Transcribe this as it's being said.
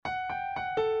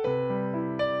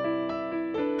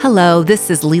Hello,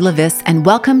 this is Leela Viss, and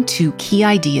welcome to Key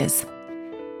Ideas.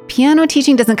 Piano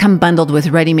teaching doesn't come bundled with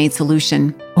ready-made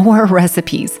solution or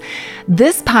recipes.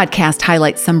 This podcast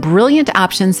highlights some brilliant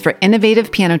options for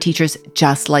innovative piano teachers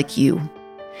just like you.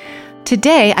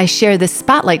 Today, I share this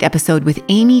spotlight episode with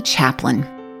Amy Chaplin.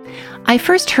 I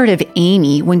first heard of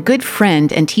Amy when good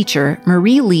friend and teacher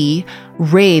Marie Lee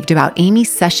raved about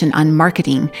Amy's session on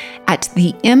marketing at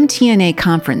the MTNA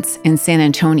conference in San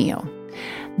Antonio.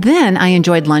 Then I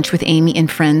enjoyed lunch with Amy and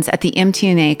friends at the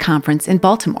MTNA conference in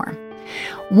Baltimore.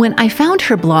 When I found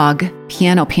her blog,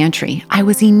 Piano Pantry, I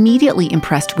was immediately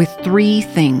impressed with three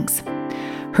things: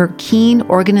 her keen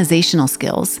organizational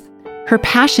skills, her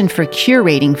passion for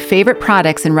curating favorite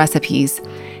products and recipes,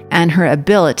 and her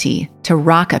ability to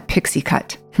rock a pixie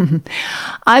cut.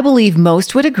 I believe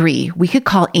most would agree we could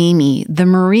call Amy the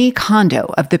Marie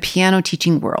Kondo of the piano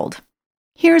teaching world.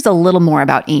 Here's a little more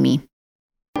about Amy.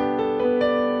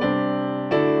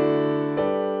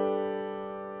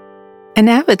 An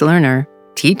avid learner,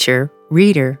 teacher,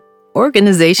 reader,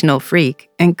 organizational freak,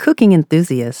 and cooking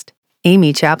enthusiast,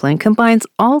 Amy Chaplin combines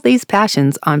all these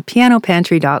passions on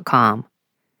pianopantry.com.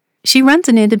 She runs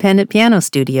an independent piano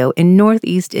studio in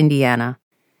Northeast Indiana,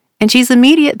 and she's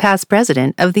immediate past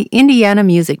president of the Indiana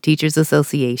Music Teachers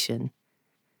Association.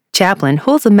 Chaplin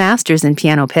holds a master's in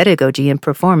piano pedagogy and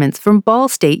performance from Ball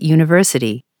State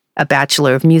University, a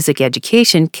Bachelor of Music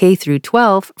Education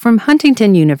K-12 from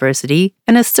Huntington University,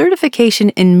 and a certification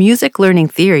in music learning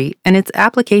theory and its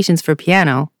applications for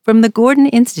piano from the Gordon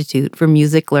Institute for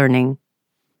Music Learning.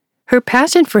 Her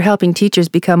passion for helping teachers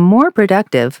become more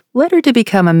productive led her to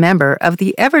become a member of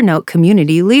the Evernote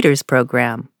Community Leaders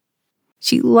Program.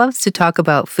 She loves to talk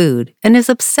about food and is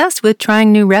obsessed with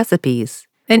trying new recipes,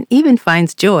 and even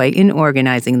finds joy in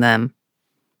organizing them.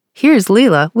 Here's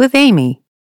Leela with Amy.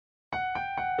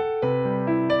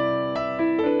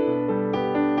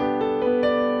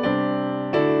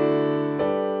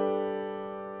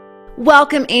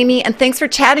 Welcome, Amy, and thanks for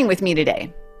chatting with me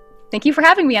today. Thank you for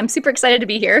having me. I'm super excited to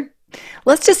be here.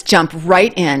 Let's just jump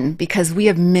right in because we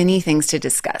have many things to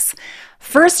discuss.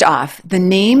 First off, the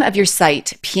name of your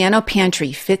site, Piano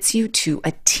Pantry, fits you to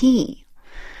a T.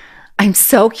 I'm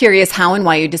so curious how and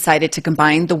why you decided to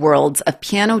combine the worlds of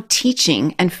piano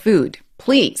teaching and food.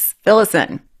 Please, fill us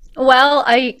in. Well,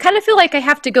 I kind of feel like I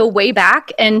have to go way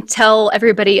back and tell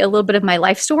everybody a little bit of my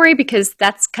life story because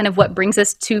that's kind of what brings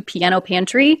us to Piano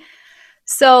Pantry.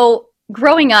 So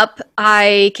growing up,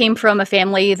 I came from a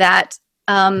family that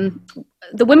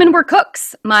the women were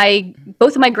cooks.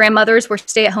 Both of my grandmothers were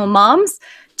stay-at-home moms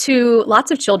to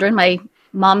lots of children. My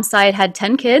mom's side had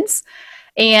 10 kids,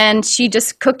 and she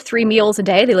just cooked 3 meals a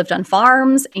day. They lived on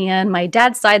farms. And my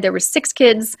dad's side, there were 6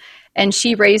 kids, and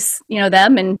she raised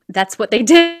them, and that's what they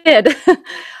did.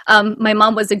 My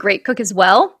mom was a great cook as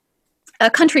well. A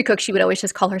country cook, she would always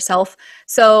just call herself.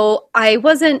 So I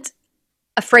wasn't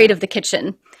afraid of the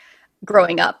kitchen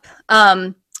growing up.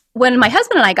 When my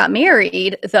husband and I got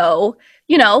married, though,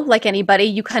 like anybody,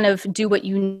 you kind of do what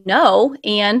you know,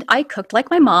 and I cooked like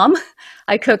my mom.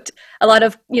 I cooked a lot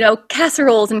of,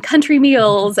 casseroles and country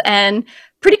meals, and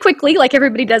pretty quickly, like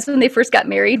everybody does when they first got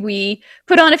married, we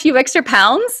put on a few extra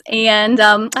pounds, and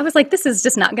I was like, this is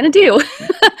just not going to do.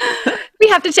 We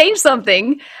have to change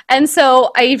something. And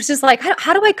so I was just like,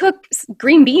 how do I cook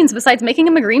green beans besides making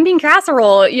them a green bean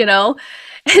casserole,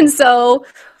 And so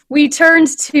we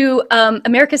turned to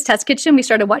America's Test Kitchen. We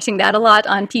started watching that a lot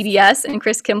on PBS and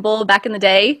Chris Kimball back in the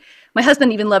day. My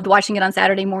husband even loved watching it on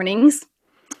Saturday mornings.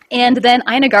 And then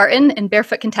Ina Garten and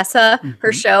Barefoot Contessa,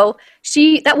 her show,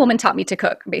 that woman taught me to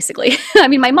cook, basically. I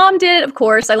mean, my mom did, of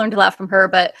course. I learned a lot from her,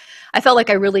 but I felt like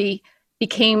I really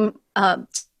became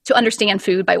to understand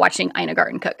food by watching Ina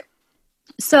Garten cook.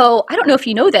 So I don't know if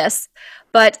you know this,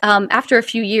 but after a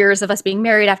few years of us being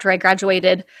married, after I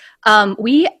graduated,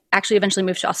 we actually eventually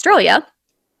moved to Australia.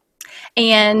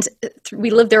 And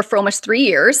we lived there for almost 3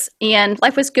 years, and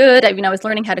life was good. I was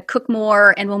learning how to cook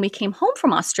more. And when we came home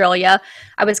from Australia,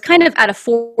 I was kind of at a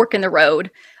fork in the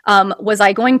road. Was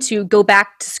I going to go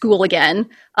back to school again?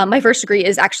 My first degree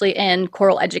is actually in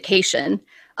choral education.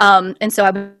 And so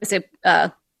I was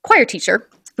a choir teacher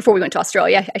before we went to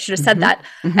Australia. I should have said that.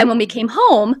 And when we came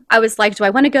home, I was like, do I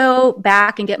want to go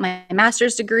back and get my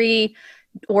master's degree,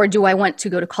 or do I want to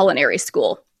go to culinary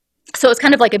school? So it's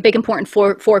kind of like a big, important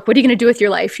fork. What are you going to do with your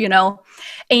life,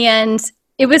 And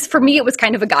for me, it was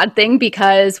kind of a God thing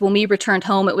because when we returned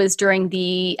home, it was during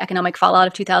the economic fallout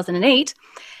of 2008.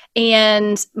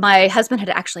 And my husband had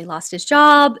actually lost his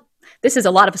job. this is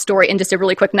a lot of a story in just a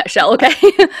really quick nutshell, okay?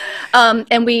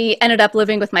 And we ended up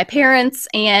living with my parents,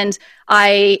 and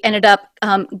I ended up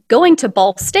going to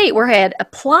Ball State, where I had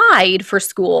applied for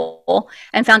school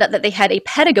and found out that they had a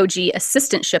pedagogy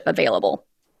assistantship available.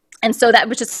 And so that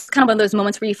was just kind of one of those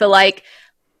moments where you feel like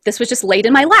this was just laid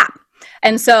in my lap.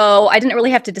 And so I didn't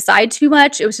really have to decide too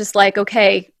much. It was just like,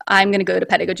 okay, I'm going to go to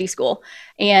pedagogy school.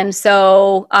 And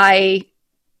so I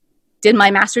did my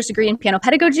master's degree in piano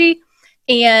pedagogy.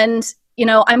 And, you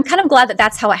know, I'm kind of glad that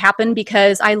that's how it happened,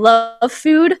 because I love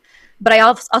food, but I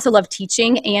also love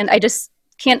teaching. And I just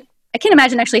can't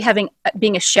imagine actually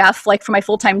being a chef, like, for my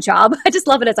full-time job. I just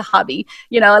love it as a hobby.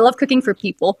 You know, I love cooking for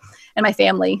people and my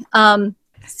family.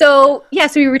 So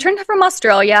we returned from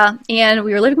Australia, and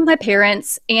we were living with my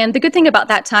parents. And the good thing about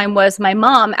that time was my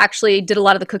mom actually did a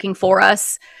lot of the cooking for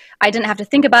us. I didn't have to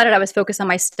think about it. I was focused on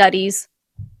my studies.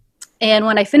 And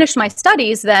when I finished my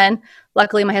studies, then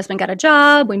luckily my husband got a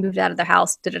job. We moved out of the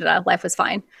house. Life was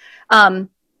fine. And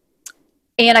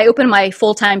I opened my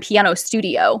full-time piano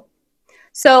studio.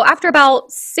 So after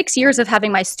about 6 years of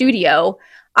having my studio,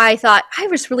 I thought I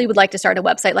just really would like to start a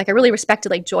website. Like, I really respected,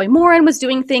 like, Joy Moran was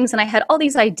doing things, and I had all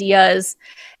these ideas,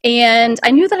 and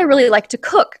I knew that I really liked to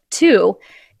cook too.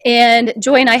 And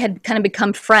Joy and I had kind of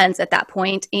become friends at that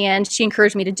point, and she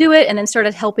encouraged me to do it, and then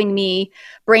started helping me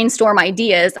brainstorm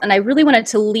ideas. And I really wanted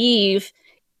to leave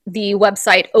the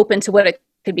website open to what it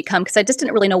could become, because I just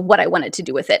didn't really know what I wanted to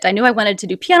do with it. I knew I wanted to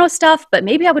do piano stuff, but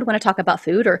maybe I would want to talk about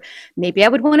food, or maybe I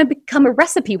would want to become a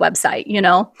recipe website, you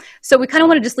know? So we kind of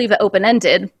want to just leave it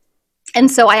open-ended. And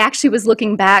so I actually was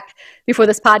looking back before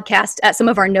this podcast at some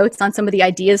of our notes on some of the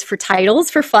ideas for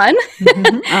titles for fun.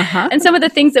 Mm-hmm. And some of the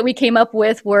things that we came up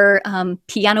with were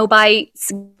Piano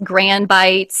Bites, Grand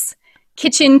Bites,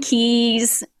 Kitchen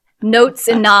Keys, Notes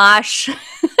and Nosh,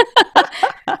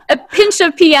 a pinch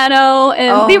of piano,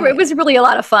 and it was really a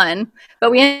lot of fun. But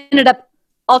we ended up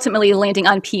ultimately landing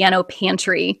on Piano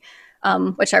Pantry,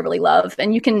 which I really love.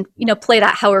 And you can, you know, play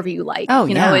that however you like.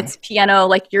 You know, it's piano,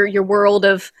 like your world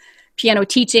of piano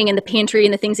teaching, and the pantry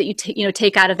and the things that you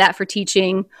take out of that for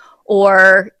teaching,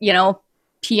 or, you know,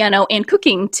 piano and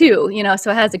cooking too. You know,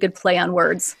 so it has a good play on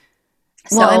words.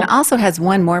 Well, and it also has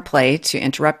one more play, to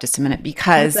interrupt just a minute,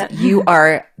 because you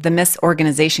are the Miss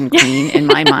Organization Queen in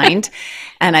my mind,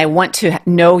 and I want to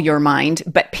know your mind.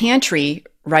 But pantry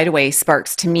right away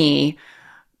sparks to me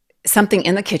something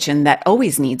in the kitchen that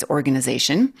always needs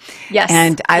organization. Yes.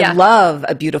 And I love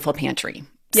a beautiful pantry.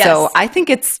 Yes. So I think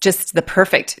it's just the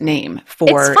perfect name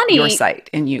for your site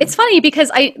and you. It's funny because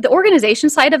the organization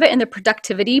side of it and the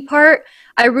productivity part,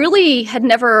 I really had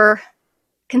never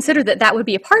considered that would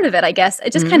be a part of it, I guess.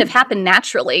 It just kind of happened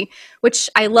naturally, which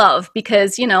I love,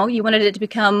 because, you know, you wanted it to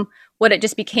become what it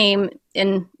just became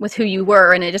with who you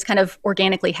were, and it just kind of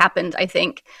organically happened, I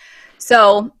think.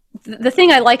 So the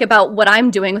thing I like about what I'm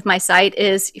doing with my site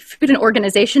is food and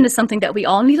organization is something that we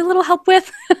all need a little help with.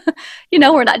 You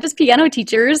know, we're not just piano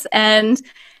teachers, and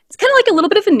it's kind of like a little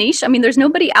bit of a niche. I mean, there's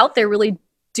nobody out there really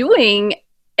doing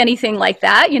anything like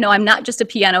that. You know, I'm not just a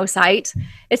piano site.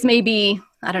 It's maybe,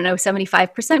 I don't know,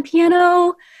 75%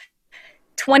 piano,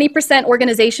 20%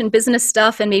 organization, business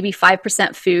stuff, and maybe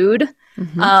 5% food.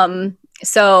 Mm-hmm.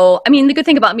 So, I mean, the good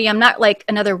thing about me, I'm not like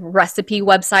another recipe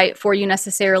website for you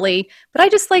necessarily, but I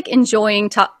just like enjoy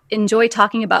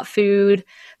talking about food,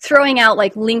 throwing out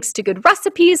like links to good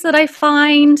recipes that I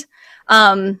find.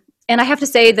 And I have to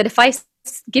say that if I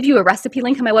give you a recipe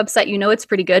link on my website, you know it's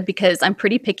pretty good, because I'm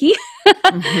pretty picky.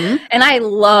 Mm-hmm. And I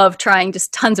love trying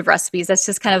just tons of recipes. That's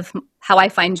just kind of how I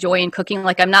find joy in cooking.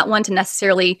 Like, I'm not one to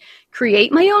necessarily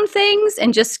create my own things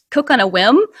and just cook on a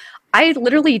whim. I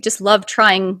literally just love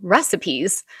trying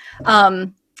recipes.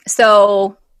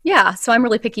 So I'm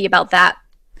really picky about that.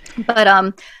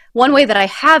 But one way that I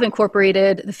have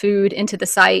incorporated the food into the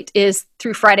site is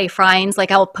through Friday Finds.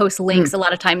 Like, I'll post links a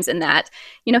lot of times in that,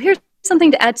 you know, here's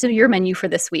something to add to your menu for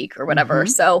this week or whatever.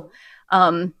 Mm-hmm. So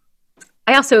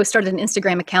I also started an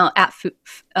Instagram account at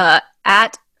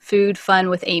Food Fun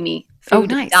with Amy.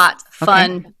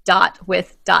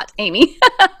 Food.fun.with.amy.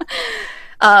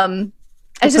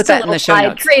 It's just a little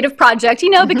side creative project,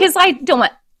 you know, because I don't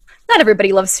want, not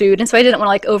everybody loves food. And so I didn't want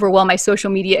to like overwhelm my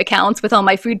social media accounts with all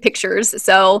my food pictures.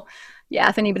 So yeah,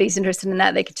 if anybody's interested in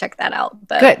that, they could check that out.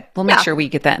 But, good. We'll make sure we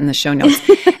get that in the show notes.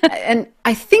 And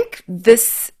I think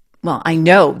I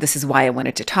know this is why I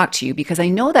wanted to talk to you, because I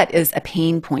know that is a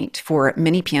pain point for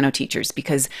many piano teachers,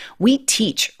 because we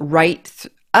teach right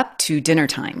up to dinner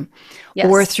time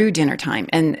or through dinner time.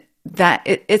 And that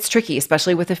it's tricky,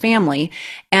 especially with a family.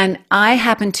 And I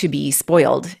happen to be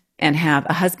spoiled and have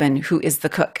a husband who is the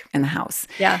cook in the house.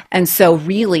 Yeah. And so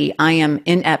really I am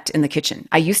inept in the kitchen.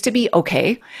 I used to be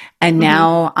okay. And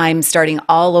now I'm starting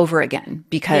all over again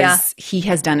because he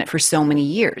has done it for so many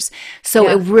years. So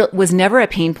it was never a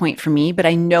pain point for me, but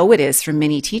I know it is for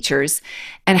many teachers.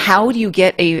 And how do you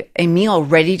get a meal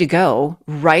ready to go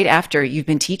right after you've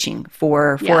been teaching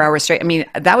for 4 hours straight? I mean,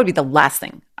 that would be the last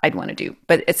thing I'd want to do.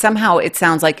 But it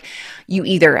sounds like you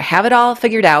either have it all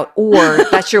figured out or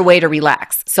that's your way to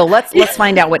relax. So let's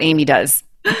find out what Amy does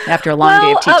after a long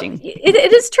day of teaching.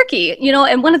 It is tricky,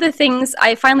 and one of the things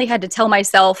I finally had to tell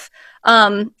myself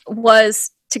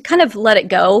was to kind of let it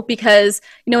go because,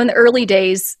 in the early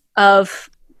days of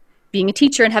being a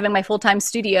teacher and having my full-time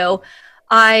studio,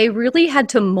 I really had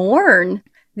to mourn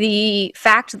the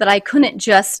fact that I couldn't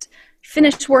just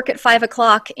finish work at 5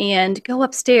 o'clock and go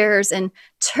upstairs and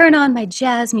turn on my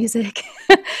jazz music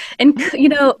and,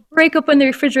 break open the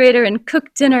refrigerator and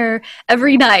cook dinner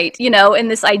every night, in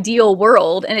this ideal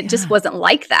world. And it just wasn't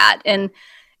like that. And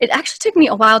it actually took me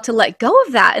a while to let go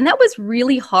of that. And that was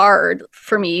really hard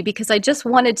for me because I just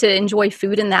wanted to enjoy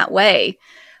food in that way.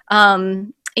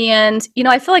 And,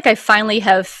 I feel like I finally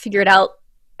have figured out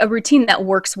a routine that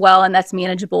works well and that's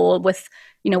manageable with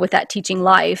that teaching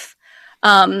life.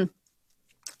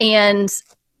 And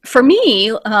for me,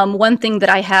 one thing that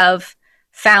I have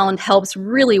found helps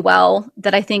really well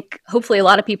that I think hopefully a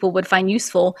lot of people would find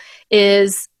useful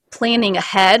is planning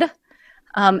ahead.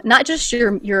 Not just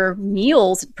your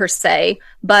meals per se,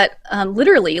 but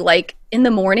literally like in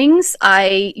the mornings,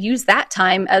 I use that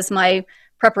time as my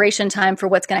preparation time for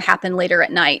what's going to happen later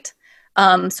at night.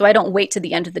 So I don't wait to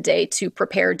the end of the day to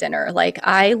prepare dinner. Like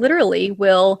I literally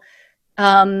will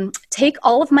take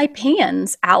all of my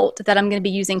pans out that I'm going to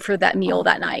be using for that meal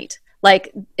that night.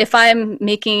 Like if I'm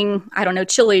making, I don't know,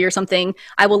 chili or something,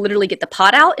 I will literally get the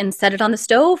pot out and set it on the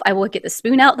stove. I will get the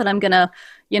spoon out that I'm going to,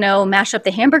 mash up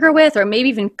the hamburger with, or maybe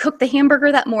even cook the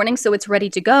hamburger that morning so it's ready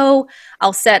to go.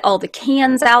 I'll set all the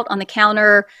cans out on the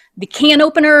counter, the can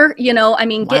opener,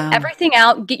 get everything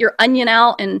out, get your onion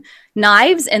out and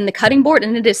knives and the cutting board,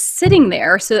 and it is sitting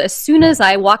there. So as soon as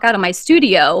I walk out of my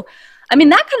studio,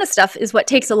 that kind of stuff is what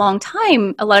takes a long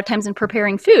time, a lot of times in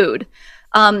preparing food.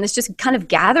 It's just kind of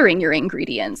gathering your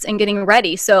ingredients and getting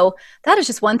ready. So that is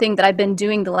just one thing that I've been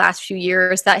doing the last few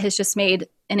years that has just made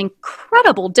an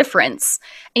incredible difference.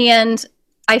 And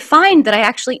I find that I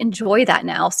actually enjoy that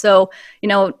now. So,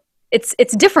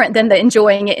 it's different than the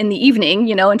enjoying it in the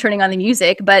evening, and turning on the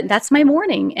music, but that's my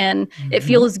morning. And it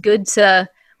feels good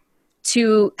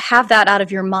to have that out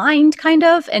of your mind kind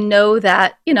of, and know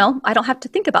that, I don't have to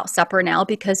think about supper now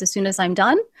because as soon as I'm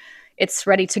done, it's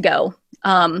ready to go.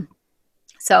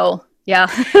 So yeah.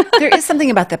 There is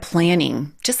something about the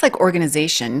planning, just like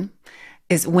organization,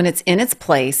 is when it's in its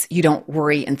place, you don't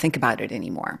worry and think about it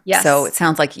anymore. Yes. So it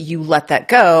sounds like you let that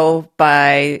go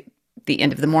by the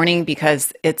end of the morning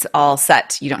because it's all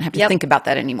set. You don't have to think about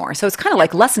that anymore. So it's kind of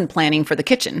like lesson planning for the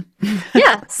kitchen.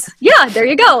 Yes. Yeah, there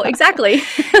you go. Exactly.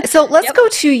 So let's go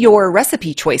to your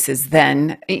recipe choices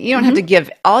then. You don't have to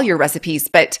give all your recipes,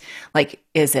 but like,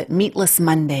 is it meatless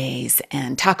Mondays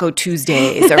and taco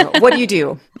Tuesdays, or what do you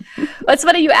do? It's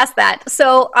funny you asked that.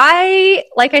 So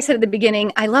like I said at the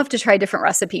beginning, I love to try different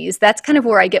recipes. That's kind of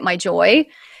where I get my joy.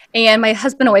 And my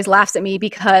husband always laughs at me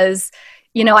because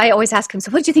I always ask him, so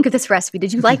what did you think of this recipe?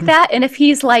 Did you like that? And if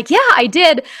he's like, yeah, I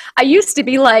did. I used to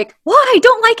be like, what? I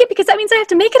don't like it because that means I have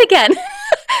to make it again.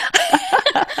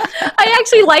 I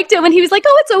actually liked it when he was like,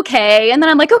 oh, it's okay. And then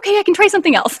I'm like, okay, I can try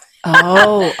something else.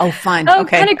 Oh, fine.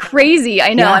 Okay. Kind of crazy.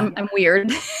 I know. Yeah. I'm weird.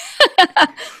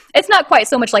 It's not quite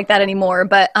so much like that anymore.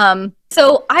 But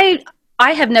so I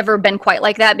have never been quite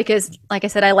like that because, like I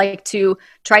said, I like to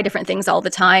try different things all the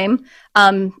time.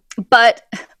 But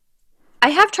I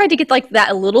have tried to get like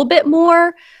that a little bit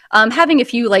more, having a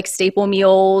few like staple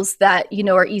meals that,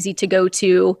 are easy to go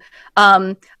to.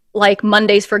 Like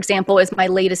Mondays, for example, is my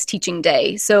latest teaching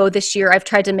day. So this year I've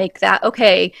tried to make that,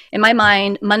 okay, in my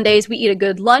mind, Mondays we eat a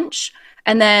good lunch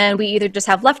and then we either just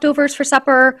have leftovers for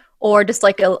supper or just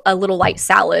like a little light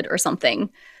salad or something.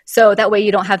 So that way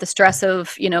you don't have the stress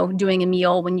of, doing a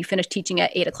meal when you finish teaching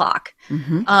at 8 o'clock.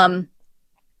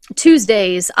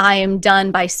 Tuesdays, I am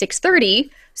done by 6:30.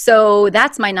 So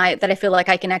that's my night that I feel like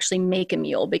I can actually make a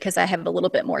meal because I have a little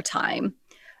bit more time.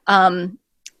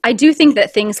 I do think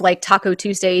that things like Taco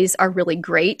Tuesdays are really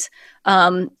great.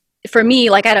 For me,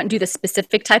 like I don't do the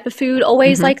specific type of food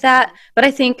always like that. But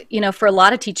I think, for a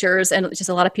lot of teachers and just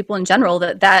a lot of people in general,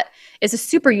 that is a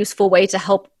super useful way to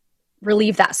help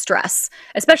relieve that stress,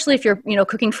 especially if you're,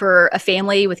 cooking for a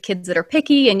family with kids that are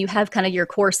picky and you have kind of your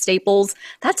core staples.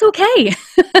 That's okay.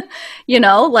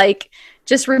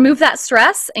 just remove that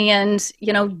stress and,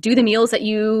 do the meals that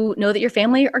you know that your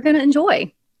family are going to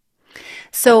enjoy.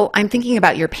 So I'm thinking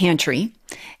about your pantry,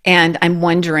 and I'm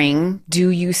wondering, do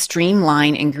you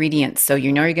streamline ingredients? So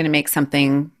you're going to make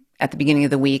something at the beginning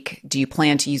of the week. Do you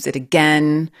plan to use it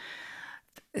again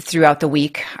throughout the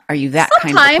week? Are you that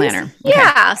kind of a planner? Okay.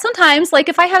 Yeah, sometimes. Like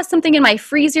if I have something in my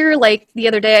freezer, like the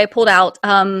other day I pulled out,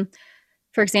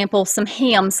 for example, some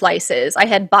ham slices. I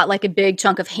had bought like a big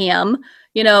chunk of ham,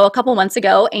 a couple months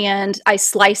ago, and I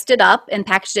sliced it up and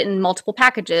packaged it in multiple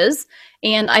packages.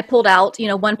 And I pulled out,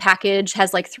 one package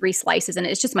has like 3 slices in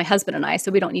it. It's just my husband and I, so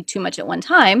we don't need too much at one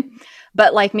time.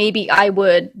 But like maybe I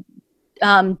would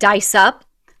dice up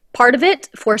part of it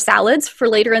for salads for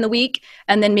later in the week.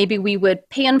 And then maybe we would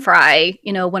pan fry,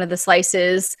 one of the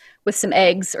slices with some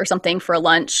eggs or something for a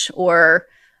lunch or,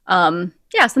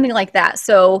 something like that.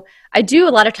 So I do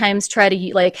a lot of times try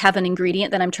to like have an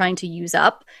ingredient that I'm trying to use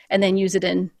up and then use it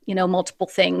in, multiple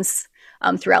things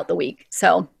throughout the week.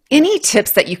 So any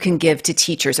tips that you can give to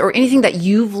teachers or anything that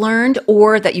you've learned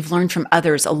or that you've learned from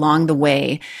others along the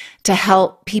way to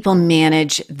help people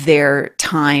manage their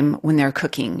time when they're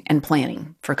cooking and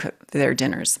planning for their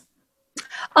dinners?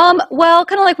 Well,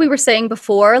 kind of like we were saying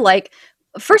before, like,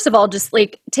 first of all, just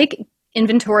like take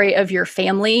inventory of your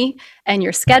family and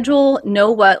your schedule,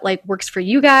 know what like works for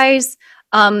you guys,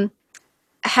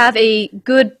 have a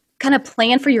good kind of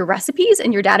plan for your recipes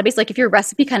and your database. Like if you're a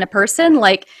recipe kind of person,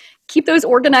 like keep those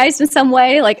organized in some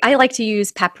way. Like I like to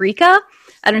use Paprika.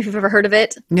 I don't know if you've ever heard of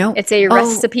it. No. It's a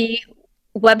recipe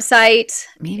website,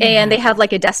 and they have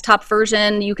like a desktop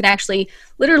version. You can actually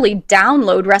literally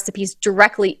download recipes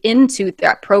directly into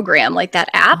that program, like that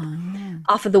app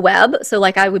off of the web. So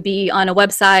like I would be on a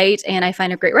website and I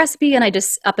find a great recipe and I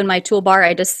just up in my toolbar,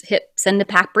 I just hit send to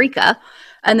Paprika,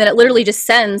 and then it literally just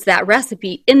sends that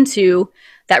recipe into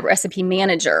that recipe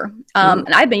manager. And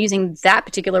I've been using that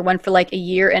particular one for like a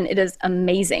year and it is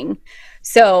amazing.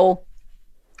 So,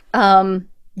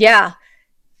 yeah.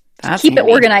 That's keep handy.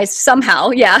 it organized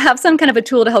somehow. Yeah, have some kind of a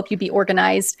tool to help you be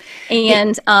organized.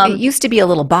 And it used to be a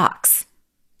little box,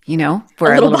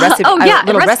 for a little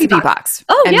recipe box.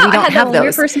 Oh, and yeah, we don't I had have that when we were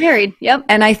those. first married. Yep.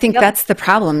 And I think that's the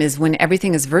problem is when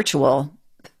everything is virtual,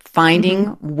 finding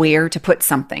where to put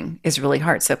something is really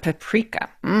hard. So Paprika.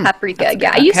 Paprika,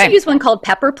 yeah. I used to use one called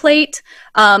Pepper Plate,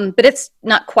 but it's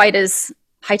not quite as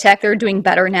high tech. They're doing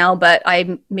better now, but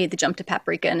I made the jump to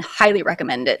Paprika and highly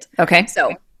recommend it. Okay.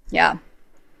 So, yeah.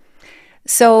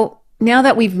 So now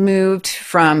that we've moved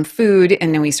from food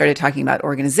and then we started talking about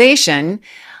organization,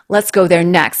 let's go there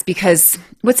next, because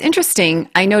what's interesting,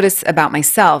 I notice about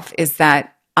myself is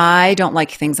that I don't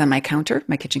like things on my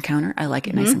kitchen counter. I like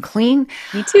it nice and clean.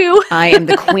 Me too. I am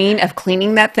the queen of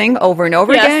cleaning that thing over and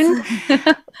over again.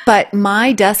 But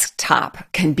my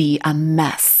desktop can be a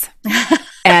mess.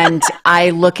 And I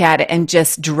look at it and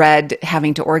just dread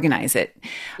having to organize it.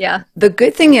 Yeah. The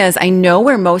good thing is I know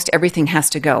where most everything has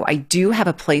to go. I do have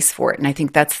a place for it, and I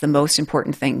think that's the most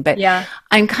important thing. But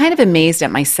I'm kind of amazed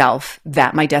at myself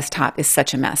that my desktop is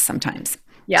such a mess sometimes.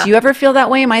 Yeah. Do you ever feel that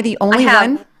way? Am I the only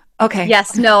one? Okay.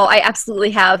 Yes. No, I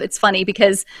absolutely have. It's funny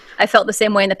because I felt the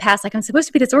same way in the past. Like I'm supposed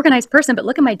to be this organized person, but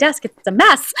look at my desk. It's a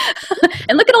mess.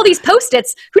 And look at all these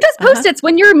Post-its. Who does Post-its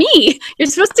when you're me? You're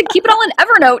supposed to keep it all in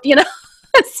Evernote,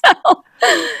 So,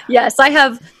 yes, I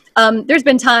have. There's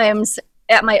been times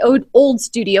at my old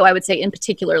studio, I would say in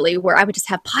particularly, where I would just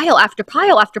have pile after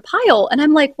pile after pile. And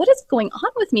I'm like, what is going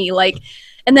on with me?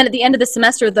 And then at the end of the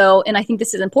semester, though, and I think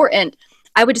this is important,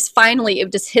 I would just finally, it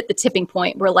would just hit the tipping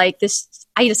point where I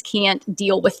just can't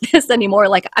deal with this anymore.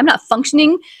 Like I'm not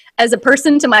functioning as a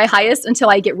person to my highest until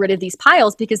I get rid of these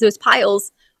piles, because those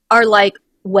piles are like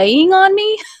weighing on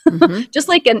me, just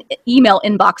like an email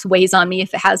inbox weighs on me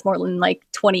if it has more than like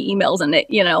 20 emails in it,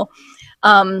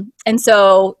 And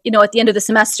so, at the end of the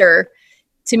semester,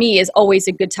 to me is always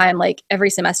a good time. Like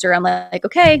every semester, I'm like,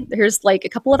 okay, here's like a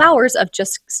couple of hours of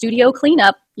just studio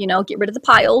cleanup, get rid of the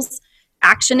piles,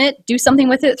 action it, do something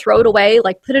with it, throw it away,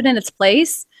 like put it in its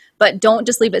place, but don't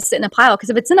just leave it sit in a pile. Because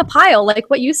if it's in a pile, like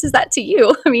what use is that to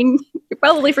you? I mean, you're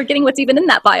probably forgetting what's even in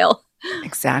that pile.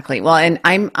 Exactly. Well, and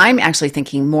I'm actually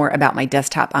thinking more about my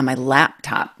desktop on my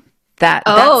laptop.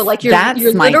 Like your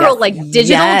literal like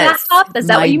digital desktop? Is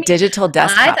that what you mean? My digital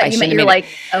desktop. I thought you meant you're like,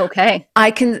 okay.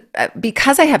 I can,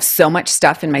 because I have so much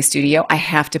stuff in my studio, I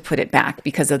have to put it back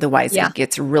because otherwise it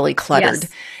gets really cluttered. Yes.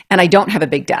 And I don't have a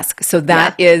big desk. So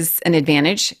that is an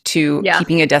advantage to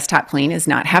keeping a desktop clean, is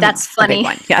not having a big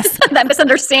one. Yes. That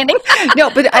misunderstanding.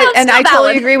 No, but I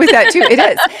totally agree with that too. It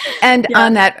is. And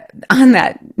on that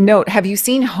note, have you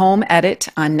seen Home Edit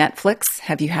on Netflix?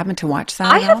 Have you happened to watch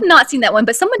that? I have not seen that one,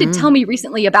 but someone did tell telling me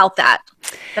recently about that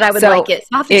I would like it. So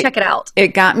I'll have to check it out. It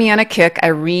got me on a kick. I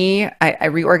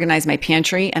reorganized my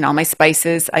pantry and all my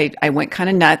spices. I went kind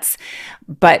of nuts,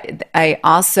 but I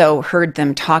also heard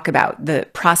them talk about the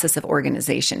process of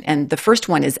organization. And the first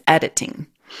one is editing.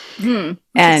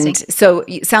 And so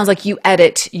it sounds like you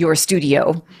edit your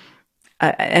studio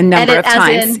a number of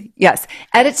times. Yes.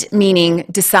 Edit meaning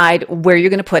decide where you're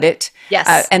going to put it.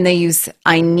 Yes. And they use,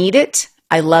 I need it,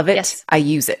 I love it, yes. I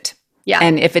use it. Yeah.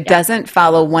 And if it doesn't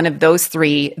follow one of those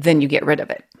three, then you get rid of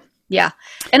it. Yeah.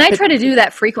 And I try to do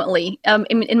that frequently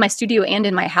in my studio and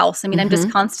in my house. I mean, I'm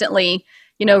just constantly,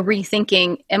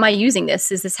 rethinking, am I using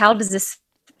this? How does this,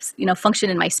 function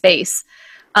in my space?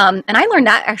 And I learned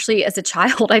that actually as a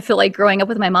child. I feel like growing up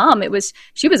with my mom,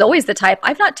 she was always the type,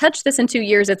 I've not touched this in 2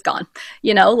 years, it's gone,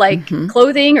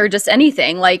 clothing or just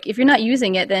anything. Like if you're not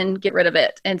using it, then get rid of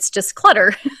it. And it's just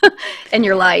clutter in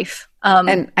your life.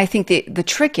 And I think the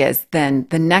trick is then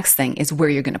the next thing is where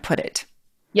you're going to put it.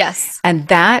 Yes. And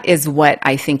that is what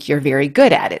I think you're very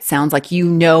good at. It sounds like you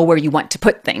know where you want to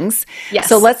put things. Yes.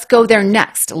 So let's go there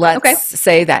next. Let's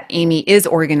say that Amy is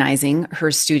organizing her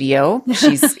studio.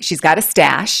 She's got a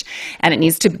stash and it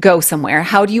needs to go somewhere.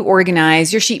 How do you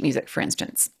organize your sheet music, for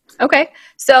instance? Okay.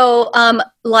 So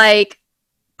like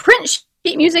print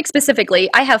sheet music specifically,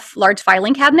 I have large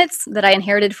filing cabinets that I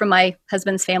inherited from my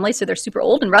husband's family. So they're super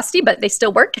old and rusty, but they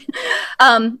still work.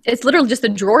 It's literally just a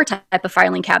drawer type of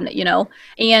filing cabinet,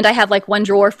 and I have like one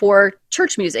drawer for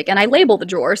church music and I label the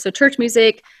drawer. So church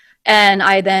music, and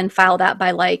I then file that by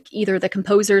like either the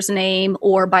composer's name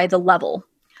or by the level.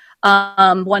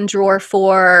 One drawer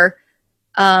for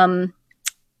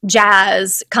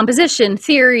jazz, composition,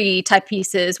 theory type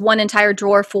pieces, one entire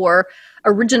drawer for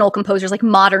original composers, like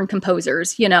modern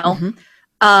composers,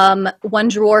 one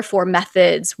drawer for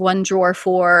methods, one drawer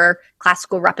for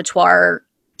classical repertoire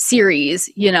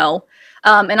series,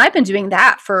 and I've been doing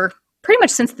that for pretty much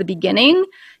since the beginning,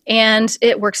 and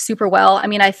it works super well. I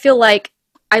mean, I feel like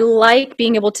I like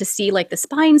being able to see like the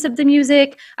spines of the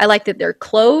music. I like that they're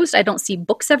closed. I don't see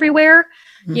books everywhere,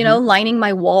 lining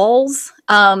my walls.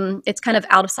 It's kind of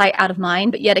out of sight, out of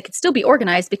mind, but yet it could still be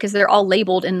organized because they're all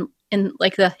labeled in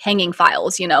like the hanging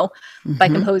files, by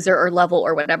composer or level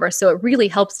or whatever. So it really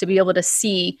helps to be able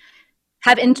to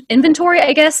have inventory,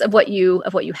 I guess, of what you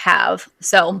have.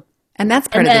 So, and that's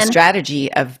part of the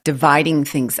strategy of dividing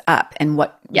things up and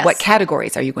what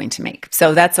categories are you going to make?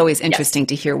 So that's always interesting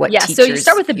to hear what teachers so you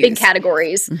start with the use. big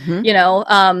categories,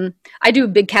 I do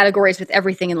big categories with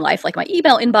everything in life, like my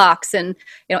email inbox and,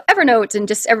 Evernote and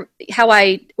just how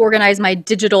I organize my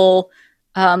digital,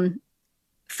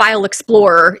 file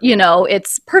explorer,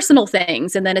 it's personal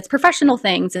things and then it's professional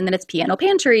things and then it's piano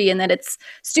pantry and then it's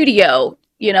studio,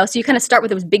 so you kind of start with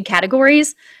those big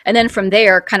categories and then from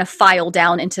there kind of file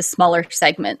down into smaller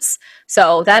segments.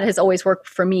 So that has always worked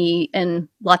for me in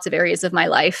lots of areas of my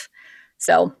life.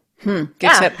 So good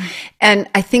tip. And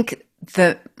I think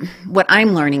what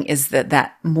I'm learning is that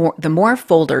the more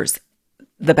folders,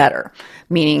 the better,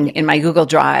 meaning in my Google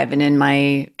Drive and in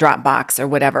my Dropbox or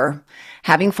whatever,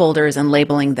 having folders and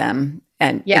labeling them.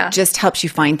 And it just helps you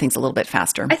find things a little bit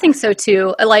faster. I think so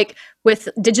too. Like with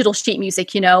digital sheet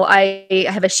music, I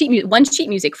have one sheet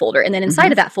music folder. And then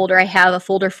inside of that folder, I have a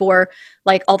folder for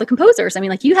like all the composers. I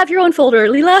mean, like you have your own folder,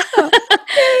 Leela.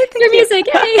 Your music.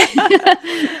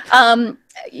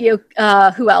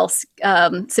 Who else?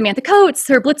 Samantha Coates,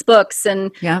 her Blitz books,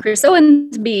 and Chris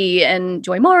Owensby and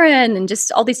Joy Morin, and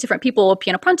just all these different people,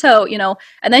 Piano Pronto,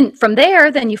 and then from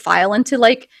there, then you file into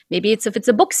like, maybe if it's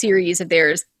a book series of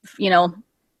theirs,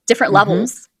 different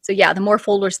levels. So the more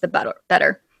folders, the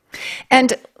better.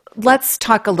 And let's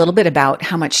talk a little bit about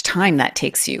how much time that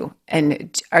takes you.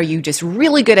 And are you just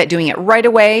really good at doing it right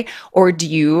away? Or do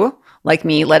you, like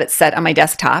me, let it set on my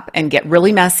desktop and get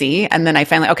really messy? And then I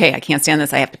finally, I can't stand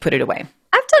this. I have to put it away.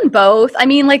 I've done both. I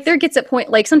mean, like there gets a point,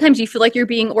 like sometimes you feel like you're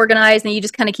being organized and you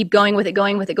just kind of keep going with it.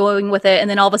 And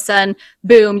then all of a sudden,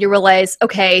 boom, you realize,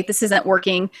 okay, this isn't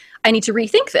working. I need to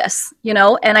rethink this,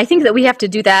 and I think that we have to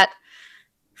do that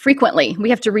frequently. We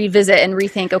have to revisit and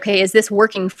rethink, okay, is this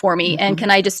working for me? And can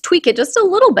I just tweak it just a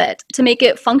little bit to make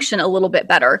it function a little bit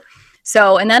better?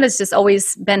 So, and that has just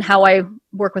always been how I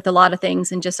work with a lot of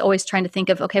things and just always trying to think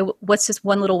of, okay, what's just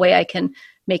one little way I can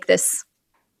make this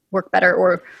work better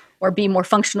or be more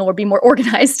functional or be more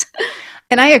organized?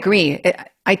 And I agree.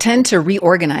 I tend to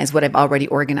reorganize what I've already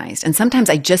organized. And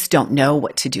sometimes I just don't know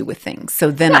what to do with things.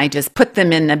 So then I just put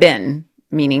them in a bin,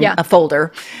 meaning a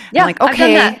folder. Yeah, I'm like,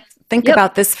 okay, think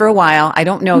about this for a while. I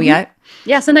don't know yet.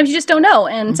 Yeah, sometimes you just don't know.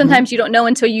 And sometimes you don't know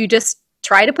until you just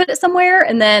try to put it somewhere.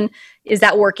 And then is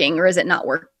that working or is it not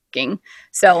working.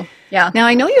 So, yeah. Now,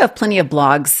 I know you have plenty of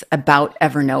blogs about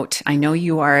Evernote. I know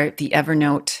you are the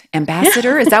Evernote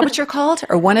ambassador. Is that what you're called?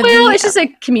 Or one of Well, the... it's just a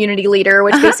community leader,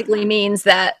 which basically means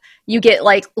that you get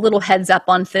like little heads up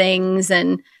on things,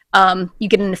 and you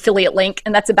get an affiliate link,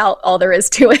 and that's about all there is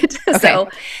to it. Okay. So,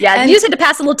 yeah, and you just had to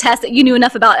pass a little test that you knew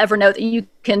enough about Evernote that you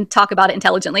can talk about it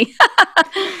intelligently.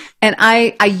 And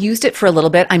I used it for a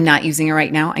little bit. I'm not using it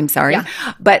right now. I'm sorry. Yeah.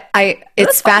 But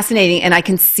it's fascinating, and I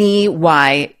can see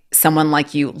why someone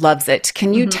like you loves it.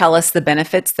 Can you tell us the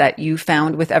benefits that you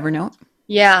found with Evernote?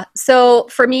 Yeah. So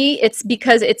for me, it's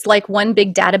because it's like one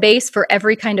big database for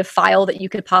every kind of file that you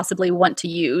could possibly want to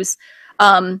use.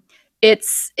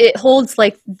 It holds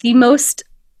like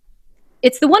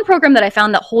it's the one program that I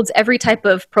found that holds every type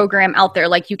of program out there.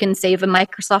 Like you can save a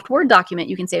Microsoft Word document,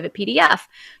 you can save a PDF,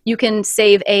 you can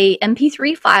save a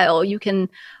MP3 file, you can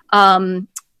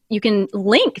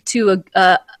link to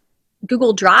a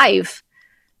Google Drive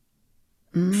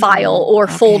file or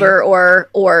folder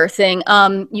or thing.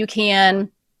 You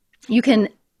can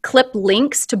clip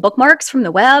links to bookmarks from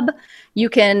the web. You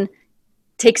can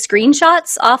take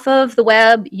screenshots off of the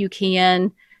web. You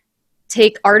can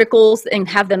take articles and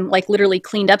have them like literally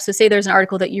cleaned up. So say there's an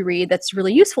article that you read that's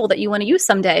really useful that you want to use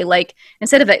someday, like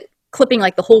instead of it clipping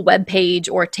like the whole web page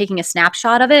or taking a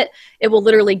snapshot of it, it will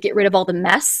literally get rid of all the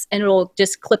mess and it'll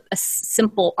just clip a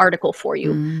simple article for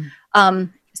you.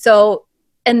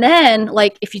 And then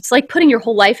like if it's like putting your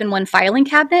whole life in one filing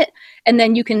cabinet, and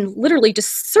then you can literally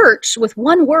just search with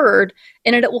one word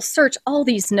and it will search all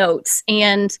these notes.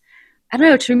 And I don't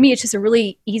know, to me, it's just a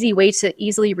really easy way to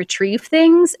easily retrieve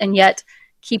things and yet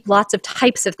keep lots of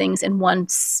types of things in one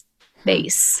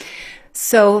space.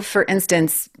 So for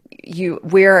instance,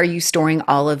 where are you storing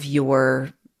all of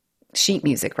your sheet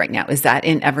music right now? Is that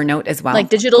in Evernote as well? Like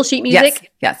digital sheet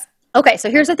music? Yes. Okay,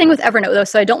 so here's the thing with Evernote, though.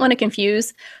 So I don't want to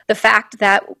confuse the fact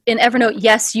that in Evernote,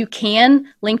 yes, you can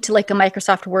link to like a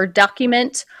Microsoft Word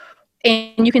document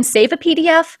and you can save a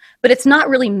PDF, but it's not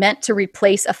really meant to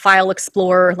replace a file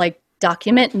explorer like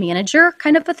document manager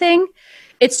kind of a thing.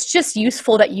 It's just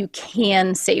useful that you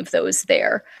can save those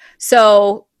there.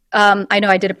 So I know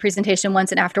I did a presentation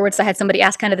once and afterwards I had somebody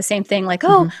ask kind of the same thing, like,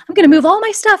 oh, I'm going to move all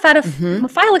my stuff out of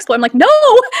File Explorer. I'm like, no,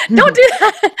 don't do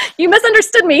that. You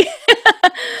misunderstood me.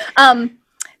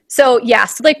 So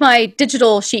like my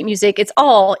digital sheet music, it's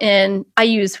all I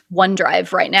use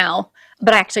OneDrive right now,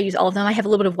 but I actually use all of them. I have a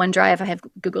little bit of OneDrive. I have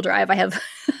Google Drive. I have,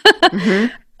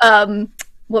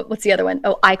 what's the other one?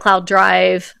 Oh, iCloud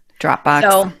Drive. Dropbox.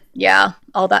 So yeah,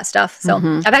 all that stuff. So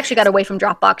I've actually got away from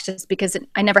Dropbox just because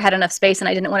I never had enough space and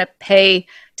I didn't want to pay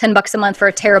 $10 a month for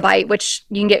a terabyte, which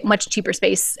you can get much cheaper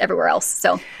space everywhere else.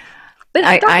 So, but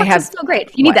Dropbox is still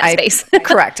great. You need that space.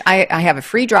 Correct. I have a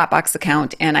free Dropbox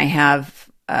account and I have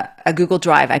a Google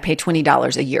Drive. I pay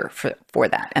 $20 a year for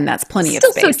that. And that's plenty of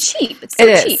space. Still so cheap. It's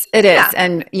so cheap. It is.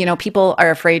 And people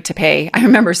are afraid to pay. I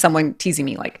remember someone teasing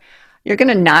me like, you're going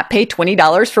to not pay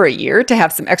 $20 for a year to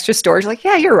have some extra storage? Like,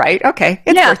 yeah, you're right. Okay.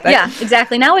 It's worth it. Yeah,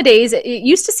 exactly. Nowadays, it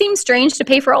used to seem strange to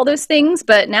pay for all those things,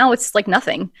 but now it's like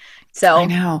nothing. So I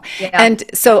know. Yeah. And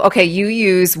so, okay, you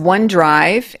use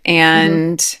OneDrive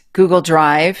and Google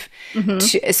Drive.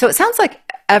 So it sounds like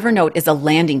Evernote is a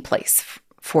landing place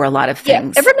for a lot of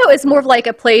things. Yeah, Evernote is more of like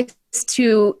a place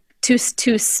to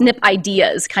snip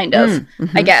ideas, kind of,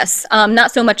 I guess.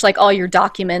 Not so much like all your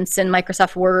documents and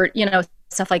Microsoft Word,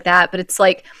 stuff like that, but it's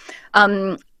like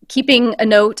keeping a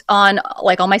note on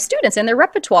like all my students and their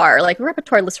repertoire, like a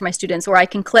repertoire list for my students, where I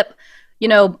can clip,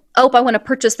 I want to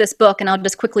purchase this book and I'll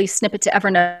just quickly snip it to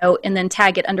Evernote and then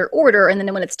tag it under order. And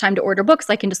then when it's time to order books,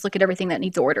 I can just look at everything that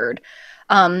needs ordered.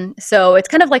 So it's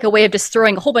kind of like a way of just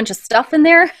throwing a whole bunch of stuff in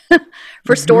there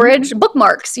for storage,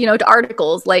 bookmarks, to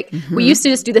articles. Like we used to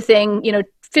just do the thing,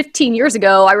 15 years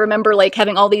ago, I remember like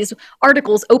having all these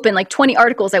articles open, like 20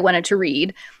 articles I wanted to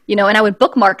read, and I would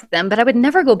bookmark them, but I would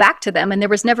never go back to them. And there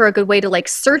was never a good way to like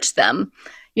search them,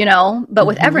 but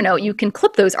with Evernote, you can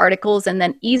clip those articles and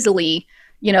then easily,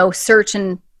 search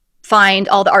and find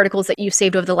all the articles that you've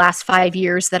saved over the last 5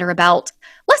 years that are about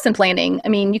lesson planning. I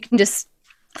mean, you can just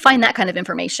find that kind of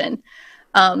information.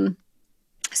 But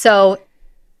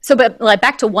like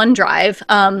back to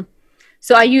OneDrive,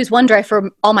 so I use OneDrive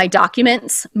for all my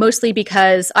documents, mostly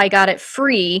because I got it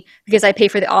free because I pay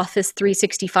for the Office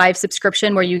 365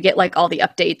 subscription where you get like all the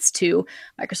updates to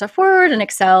Microsoft Word and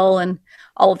Excel and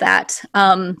all of that.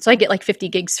 So I get like 50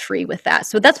 gigs free with that.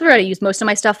 So that's where I use most of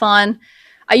my stuff on.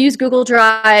 I use Google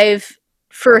Drive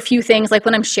for a few things, like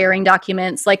when I'm sharing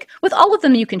documents. Like with all of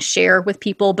them, you can share with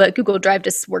people, but Google Drive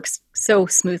just works so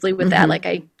smoothly with that. Like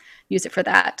I use it for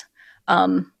that.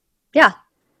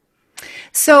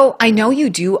 So I know you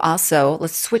do also,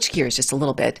 let's switch gears just a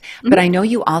little bit, but I know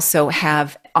you also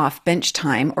have off bench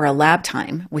time or a lab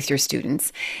time with your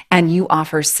students, and you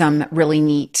offer some really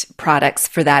neat products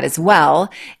for that as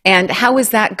well. And how is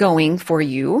that going for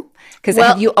you? Because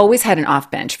have you always had an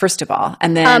off bench, first of all?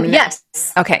 And then, yes.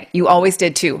 Okay, you always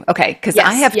did too. Okay, because Yes,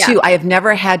 I have yeah. too. I have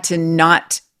never had to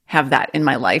not have that in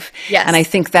my life. Yes. And I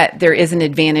think that there is an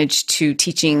advantage to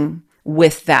teaching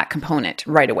with that component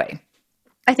right away.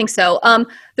 I think so.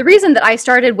 The reason that I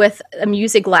started with a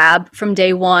music lab from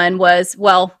day one was,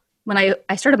 well, when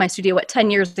I started my studio,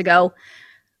 10 years ago,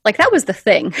 like that was the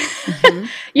thing.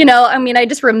 I mean, I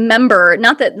just remember,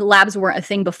 not that labs weren't a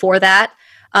thing before that,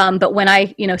 but when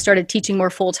I, started teaching more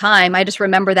full time, I just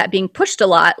remember that being pushed a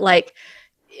lot. Like,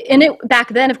 and it back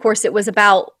then, of course, it was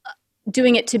about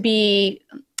doing it to be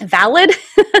valid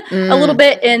a little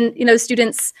bit in,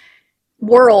 students'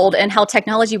 world, and how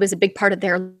technology was a big part of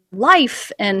their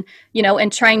life, and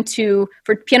and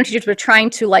for piano teachers, we're trying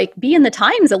to like be in the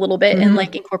times a little bit and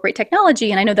like incorporate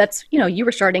technology. And I know that's you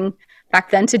were starting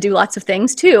back then to do lots of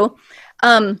things too.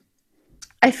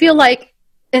 I feel like,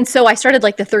 and so I started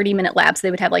like the 30-minute labs.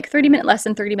 They would have like 30-minute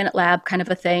lesson, 30-minute lab kind of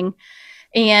a thing,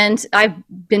 and I've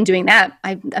been doing that.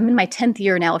 I'm in my 10th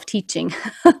year now of teaching.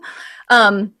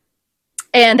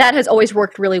 And that has always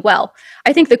worked really well.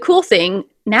 I think the cool thing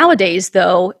nowadays,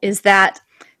 though, is that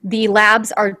the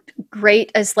labs are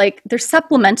great as like they're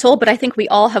supplemental, but I think we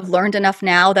all have learned enough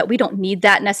now that we don't need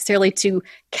that necessarily to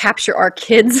capture our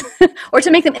kids or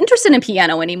to make them interested in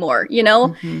piano anymore.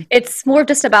 It's more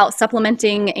just about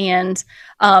supplementing, and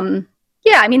I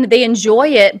mean, they enjoy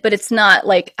it, but it's not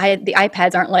like the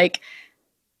iPads aren't like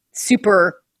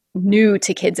super new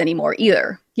to kids anymore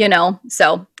either,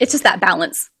 so it's just that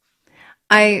balance.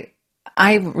 I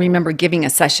remember giving a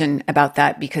session about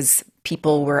that because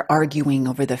people were arguing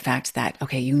over the fact that,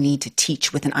 okay, you need to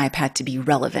teach with an iPad to be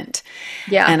relevant.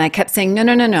 Yeah. And I kept saying,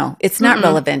 no, it's not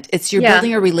relevant. It's you're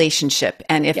building a relationship.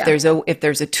 And if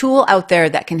there's a tool out there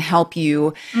that can help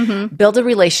you build a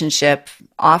relationship,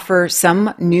 offer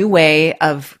some new way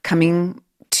of coming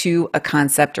to a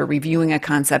concept or reviewing a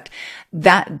concept,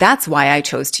 that's why I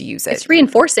chose to use it. It's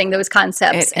reinforcing those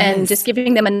concepts and just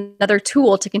giving them another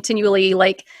tool to continually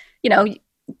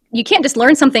you can't just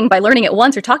learn something by learning it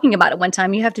once or talking about it one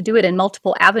time. You have to do it in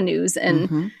multiple avenues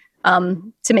and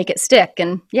to make it stick.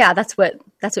 And that's what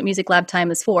Music Lab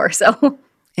time is for. So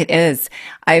it is.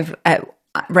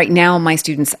 Right now, my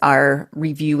students are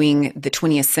reviewing the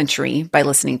 20th century by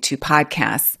listening to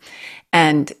podcasts.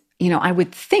 And I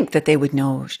would think that they would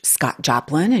know Scott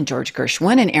Joplin and George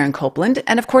Gershwin and Aaron Copland.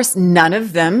 And of course, none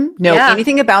of them know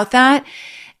anything about that.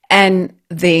 And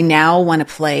they now want to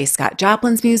play Scott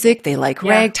Joplin's music. They like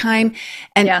ragtime.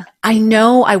 And I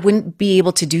know I wouldn't be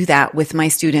able to do that with my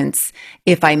students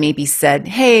if I maybe said,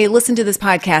 hey, listen to this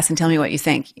podcast and tell me what you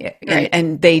think. Right.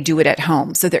 And they do it at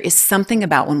home. So there is something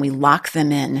about when we lock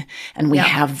them in and we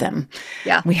have them.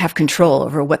 Yeah. We have control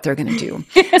over what they're going to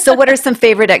do. So what are some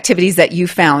favorite activities that you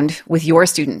found with your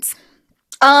students?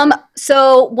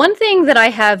 So one thing that I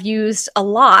have used a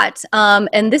lot,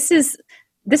 and this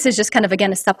is just kind of,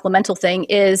 again, a supplemental thing,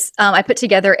 is I put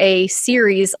together a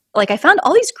series. Like, I found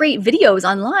all these great videos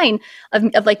online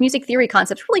of like music theory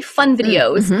concepts, really fun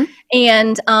videos.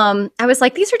 And I was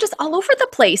like, these are just all over the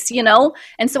place,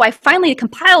 And so I finally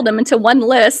compiled them into one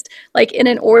list, like in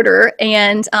an order.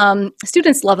 And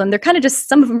students love them. They're kind of just,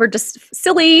 some of them are just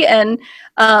silly. And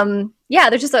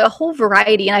there's just a whole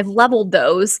variety. And I've leveled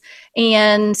those.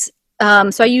 And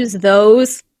so I use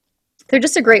those. They're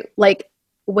just a great,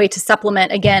 way to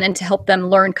supplement again and to help them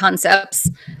learn concepts.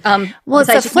 It's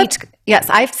a flipped. Yes,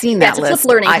 I've seen that list. It's a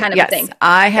flipped learning kind of a thing.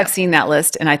 I have seen that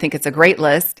list, and I think it's a great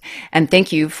list. And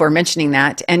thank you for mentioning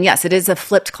that. And yes, it is a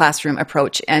flipped classroom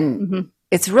approach, and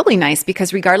it's really nice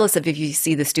because regardless of if you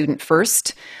see the student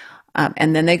first,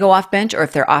 and then they go off bench, or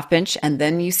if they're off bench and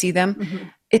then you see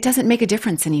them. It doesn't make a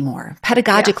difference anymore.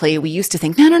 Pedagogically, we used to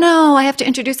think, no, I have to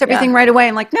introduce everything right away.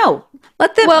 I'm like, no,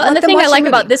 let them. Well, and the thing I like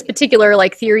about this particular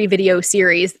theory video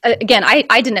series, again,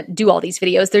 I didn't do all these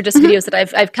videos. They're just videos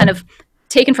that I've kind of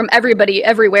taken from everybody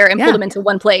everywhere and put them into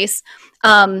one place.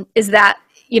 Is that,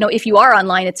 if you are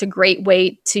online, it's a great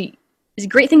way to, it's a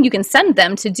great thing you can send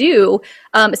them to do,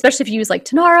 especially if you use like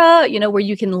Tonara, where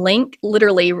you can link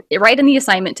literally right in the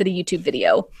assignment to the YouTube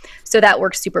video. So that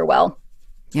works super well.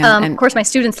 Yeah, of course, my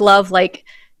students love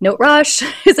Note Rush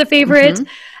is a favorite.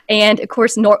 And of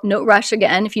course, Note Rush,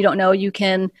 again, if you don't know, you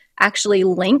can actually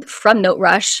link from Note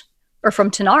Rush or from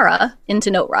Tonara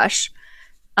into Note Rush.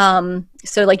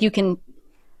 So you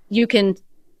can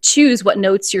choose what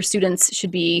notes your students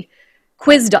should be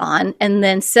quizzed on, and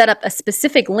then set up a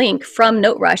specific link from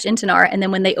NoteRush into NAR. And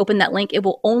then when they open that link, it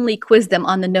will only quiz them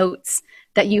on the notes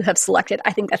that you have selected.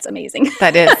 I think that's amazing.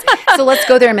 That is. So let's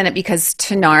go there a minute, because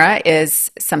Tonara is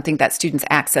something that students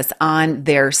access on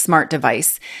their smart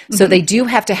device. So they do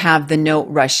have to have the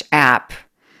NoteRush app.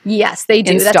 Yes, they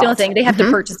do. Installed. That's the only thing. They have to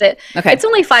purchase it. Okay. It's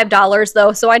only $5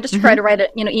 though. So I just try to write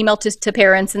an email to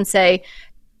parents and say,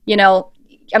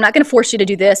 I'm not going to force you to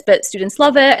do this, but students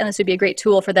love it, and this would be a great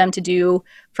tool for them to do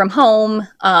from home.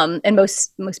 And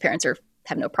most parents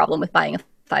have no problem with buying a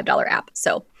 $5 app.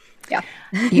 So, yeah.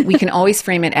 We can always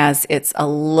frame it as it's a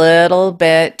little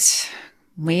bit,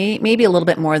 maybe a little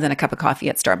bit more than a cup of coffee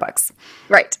at Starbucks.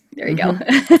 Right. There you go.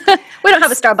 We don't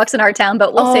have a Starbucks in our town,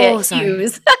 but we'll say at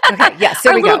Hughes. Okay. Yes.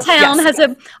 There our we little go. town has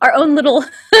our own little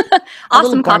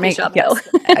awesome coffee shop, though.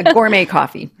 A gourmet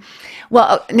coffee.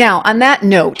 Well, now on that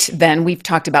note, then we've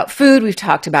talked about food, we've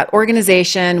talked about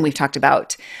organization, we've talked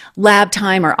about lab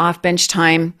time or off bench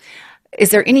time. Is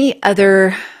there any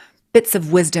other bits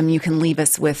of wisdom you can leave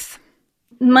us with?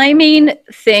 My main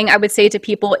thing I would say to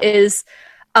people is,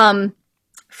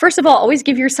 first of all, always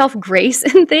give yourself grace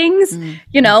in things.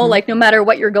 Like no matter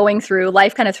what you're going through,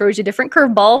 life kind of throws you different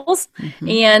curveballs.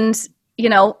 And,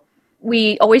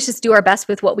 we always just do our best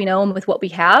with what we know and with what we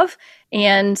have.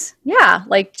 And yeah,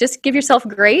 like just give yourself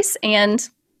grace and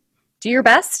do your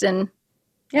best. And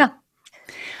yeah.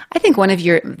 I think one of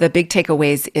the big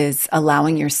takeaways is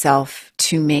allowing yourself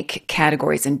to make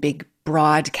categories and big,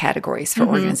 broad categories for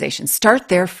organizations. Start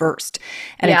there first.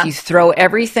 And if you throw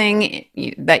everything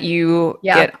that you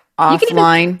get offline. You can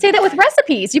even say that with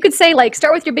recipes. You could say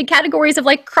start with your big categories of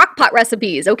crock-pot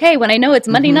recipes. Okay, when I know it's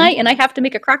Monday night and I have to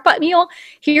make a crock-pot meal,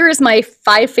 here is my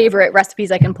 5 favorite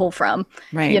recipes I can pull from.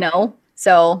 Right.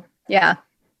 So yeah.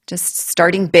 Just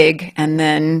starting big and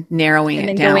then narrowing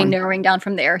it down. Narrowing down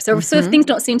from there. So things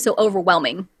don't seem so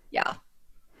overwhelming. Yeah.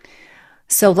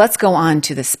 So let's go on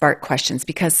to the Spark questions,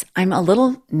 because I'm a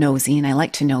little nosy and I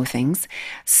like to know things.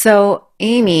 So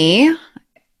Amy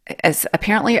is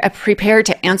apparently prepared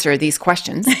to answer these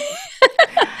questions.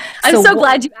 I'm so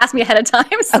glad you asked me ahead of time.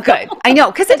 So. Oh, good. I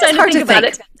know, because it's hard to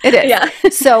think. It is. Yeah.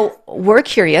 So we're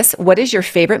curious, what is your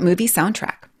favorite movie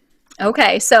soundtrack?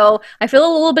 Okay, so I feel a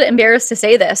little bit embarrassed to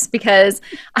say this because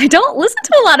I don't listen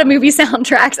to a lot of movie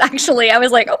soundtracks, actually. I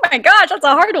was like, oh my gosh, that's a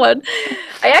hard one.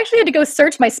 I actually had to go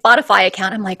search my Spotify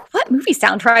account. I'm like, what movie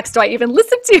soundtracks do I even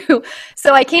listen to?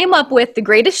 So I came up with The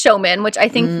Greatest Showman, which I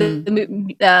think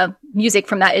the music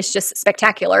from that is just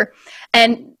spectacular.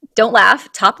 And don't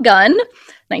laugh, Top Gun,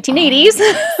 1980s.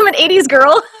 I'm an 80s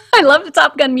girl. I love the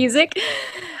Top Gun music.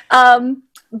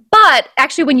 But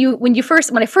actually, when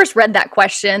I first read that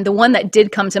question, the one that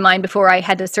did come to mind before I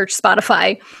had to search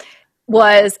Spotify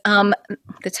was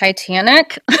the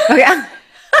Titanic. Oh yeah.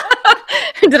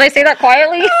 Did I say that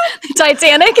quietly?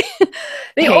 Titanic.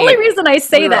 The only reason I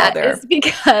say that is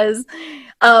because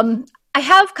I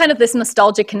have kind of this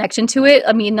nostalgic connection to it.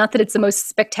 I mean, not that it's the most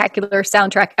spectacular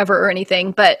soundtrack ever or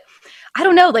anything, but I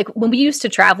don't know, when we used to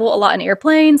travel a lot in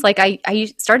airplanes,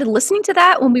 I started listening to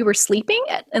that when we were sleeping,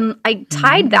 and I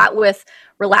tied that with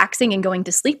relaxing and going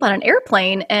to sleep on an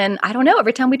airplane. And I don't know,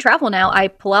 every time we travel now, I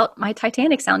pull out my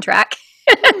Titanic soundtrack.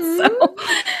 So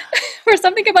there's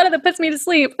something about it that puts me to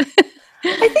sleep.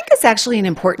 I think it's actually an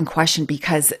important question,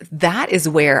 because that is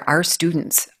where our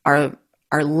students are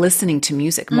listening to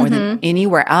music more than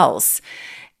anywhere else.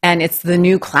 And it's the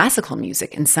new classical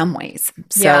music in some ways.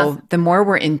 So the more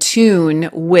we're in tune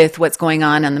with what's going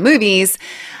on in the movies,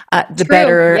 the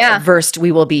better versed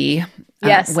we will be.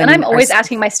 Yes. And I'm always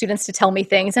asking my students to tell me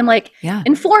things. I'm like,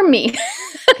 inform me.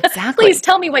 Exactly. Please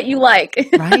tell me what you like.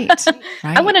 Right.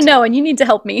 I want to know, and you need to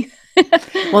help me.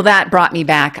 Well, that brought me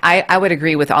back. I would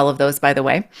agree with all of those, by the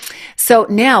way. So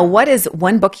now, what is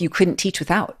one book you couldn't teach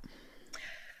without?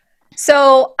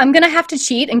 So I'm going to have to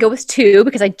cheat and go with 2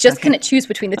 because I just couldn't choose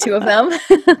between the 2 of them.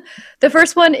 The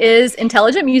first one is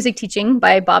Intelligent Music Teaching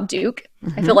by Bob Duke.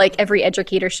 I feel like every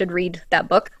educator should read that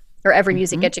book, or every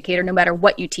music educator, no matter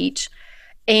what you teach.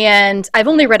 And I've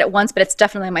only read it once, but it's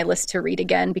definitely on my list to read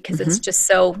again because it's just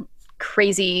so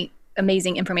crazy,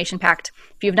 amazing, information packed.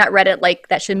 If you've not read it,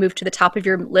 that should move to the top of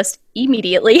your list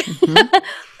immediately.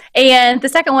 And the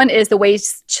second one is The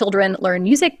Ways Children Learn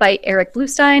Music by Eric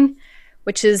Bluestein,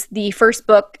 which is the first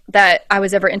book that I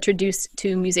was ever introduced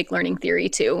to music learning theory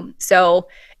to. So,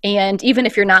 and even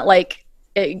if you're not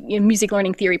a music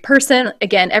learning theory person,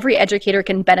 again, every educator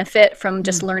can benefit from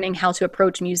just learning how to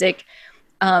approach music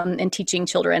and teaching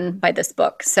children by this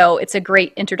book. So it's a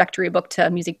great introductory book to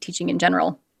music teaching in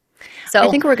general. So I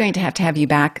think we're going to have you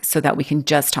back so that we can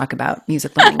just talk about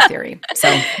music learning theory. So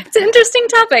it's an interesting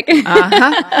topic.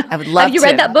 I would love to. Have you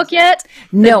read that book yet?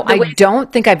 No, I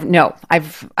don't think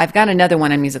I've got another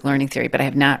one on music learning theory, but I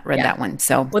have not read that one.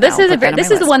 So well, this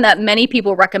is the one that many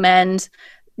people recommend.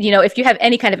 If you have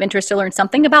any kind of interest to learn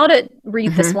something about it,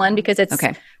 read this one because it's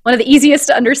one of the easiest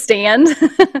to understand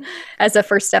as a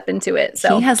first step into it.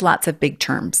 So he has lots of big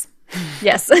terms.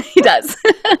 Yes, he does.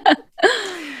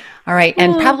 All right.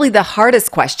 And probably the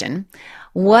hardest question,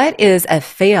 what is a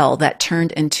fail that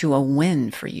turned into a win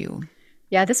for you?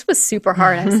 Yeah, this was super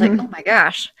hard. I was like, oh my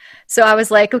gosh. So I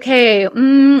was like, okay,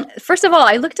 first of all,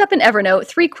 I looked up in Evernote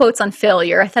 3 quotes on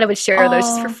failure. I thought I would share those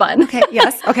just for fun. Okay.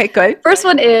 Yes. Okay, good. First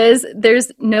one is,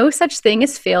 there's no such thing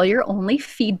as failure, only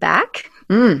feedback.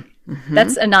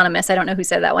 That's anonymous. I don't know who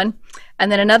said that one.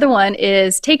 And then another one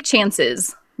is, take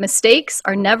chances. Mistakes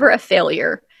are never a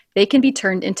failure. They can be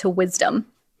turned into wisdom.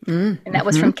 And that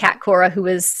was from Kat Cora, who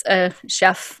was a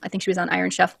chef. I think she was on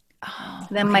Iron Chef.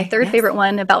 Then my third favorite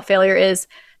one about failure is,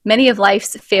 many of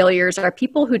life's failures are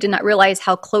people who did not realize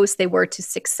how close they were to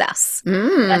success.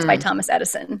 That's by Thomas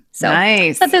Edison. So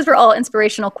nice. I thought those were all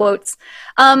inspirational quotes.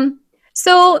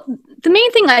 So the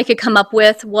main thing I could come up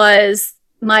with was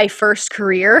my first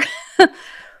career,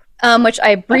 which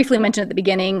I briefly mentioned at the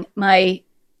beginning. My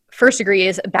first degree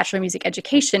is a Bachelor of Music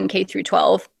Education, K through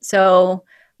 12. So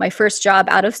my first job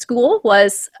out of school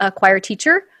was a choir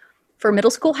teacher for middle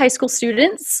school, high school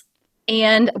students.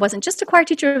 And I wasn't just a choir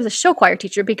teacher, I was a show choir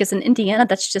teacher, because in Indiana,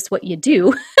 that's just what you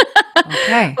do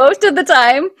most of the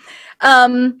time.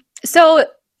 So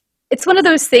it's one of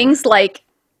those things, like,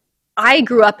 I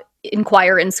grew up in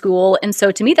choir in school. And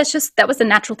so to me, that was the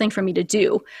natural thing for me to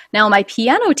do. Now, my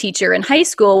piano teacher in high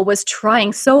school was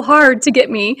trying so hard to get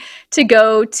me to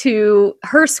go to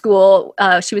her school.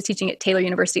 She was teaching at Taylor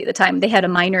University at the time. They had a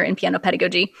minor in piano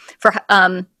pedagogy for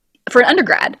an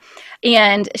undergrad.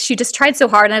 And she just tried so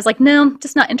hard. And I was like, no, I'm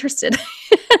just not interested.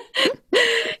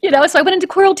 So I went into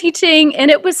choral teaching,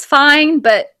 and it was fine,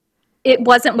 but it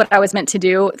wasn't what I was meant to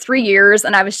do. 3 years.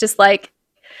 And I was just like,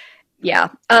 yeah.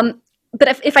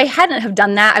 But if I hadn't have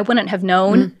done that, I wouldn't have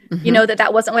known,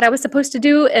 that wasn't what I was supposed to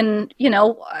do. And,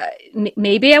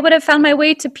 maybe I would have found my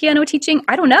way to piano teaching.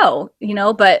 I don't know,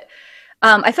 but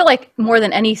I feel like more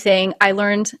than anything, I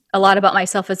learned a lot about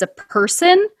myself as a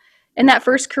person in that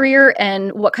first career,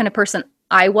 and what kind of person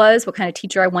I was, what kind of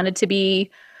teacher I wanted to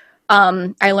be.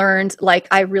 I learned,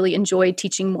 I really enjoyed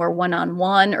teaching more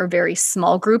one-on-one or very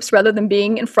small groups rather than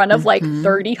being in front of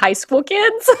 30 high school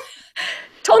kids.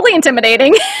 Totally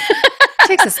intimidating.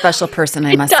 Takes a special person,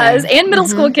 I must say. It does. And middle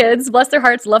school kids, bless their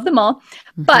hearts, love them all.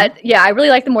 But yeah, I really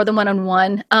like them more than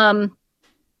one-on-one. And,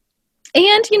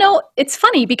 it's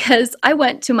funny because I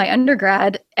went to my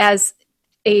undergrad as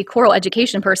a choral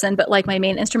education person, but my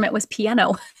main instrument was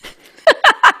piano.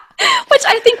 Which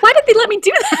I think, why did they let me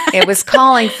do that? It was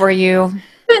calling for you.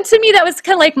 But to me, that was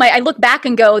kind of I look back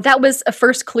and go, that was a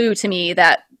first clue to me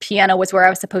that piano was where I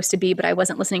was supposed to be, but I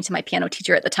wasn't listening to my piano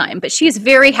teacher at the time. But she's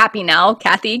very happy now,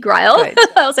 Kathy Greil,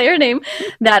 I'll say her name,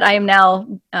 that I am now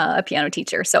a piano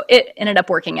teacher. So it ended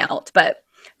up working out. But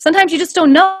sometimes you just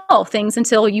don't know things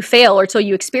until you fail, or till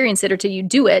you experience it, or till you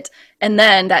do it. And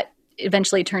then that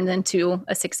eventually turns into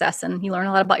a success, and you learn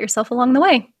a lot about yourself along the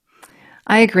way.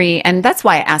 I agree. And that's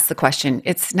why I asked the question.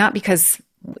 It's not because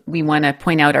we want to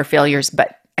point out our failures,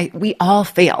 but we all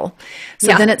fail.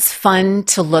 So then it's fun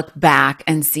to look back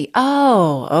and see,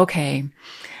 oh, okay.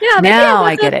 Yeah, now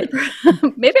I get it.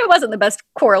 Maybe I wasn't the best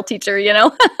choral teacher,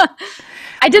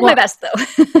 I did my best,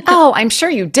 though. Oh, I'm sure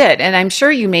you did. And I'm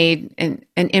sure you made an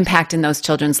impact in those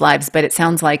children's lives. But it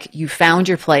sounds like you found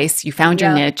your place, you found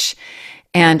your niche.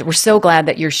 And we're so glad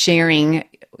that you're sharing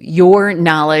your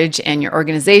knowledge and your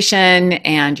organization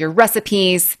and your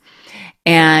recipes.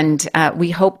 And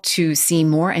we hope to see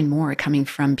more and more coming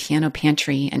from Piano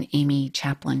Pantry and Amy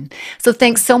Chaplin. So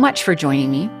thanks so much for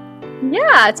joining me.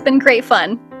 Yeah, it's been great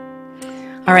fun.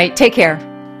 All right, take care.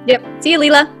 Yep. See you,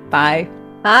 Leela. Bye.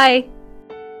 Bye.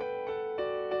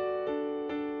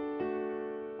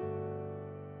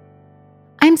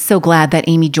 I'm so glad that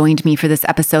Amy joined me for this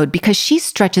episode, because she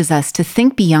stretches us to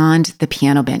think beyond the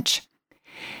piano bench.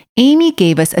 Amy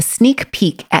gave us a sneak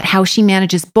peek at how she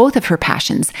manages both of her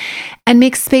passions and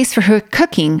makes space for her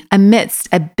cooking amidst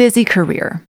a busy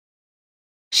career.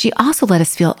 She also let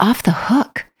us feel off the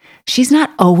hook. She's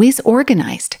not always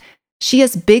organized. She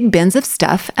has big bins of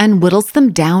stuff and whittles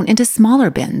them down into smaller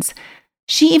bins.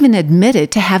 She even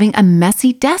admitted to having a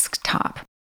messy desktop.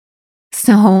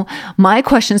 So, my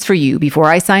questions for you before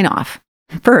I sign off.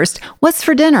 First, what's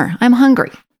for dinner? I'm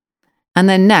hungry. And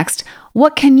then next,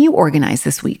 what can you organize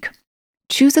this week?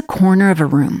 Choose a corner of a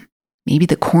room. maybe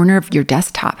the corner of your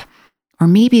desktop, or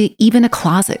maybe even a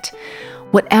closet.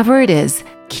 Whatever it is,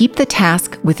 keep the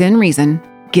task within reason,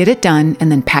 get it done,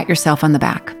 and then pat yourself on the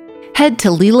back. Head to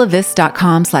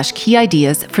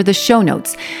lilavis.com/keyideas for the show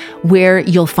notes, where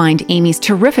you'll find Amy's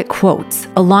terrific quotes,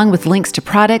 along with links to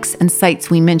products and sites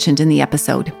we mentioned in the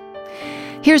episode.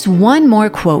 Here's one more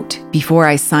quote before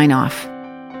I sign off.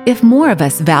 If more of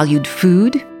us valued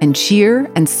food and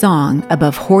cheer and song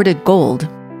above hoarded gold,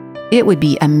 it would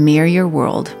be a merrier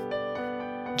world.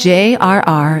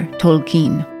 J.R.R.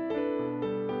 Tolkien.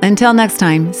 Until next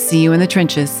time, see you in the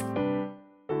trenches.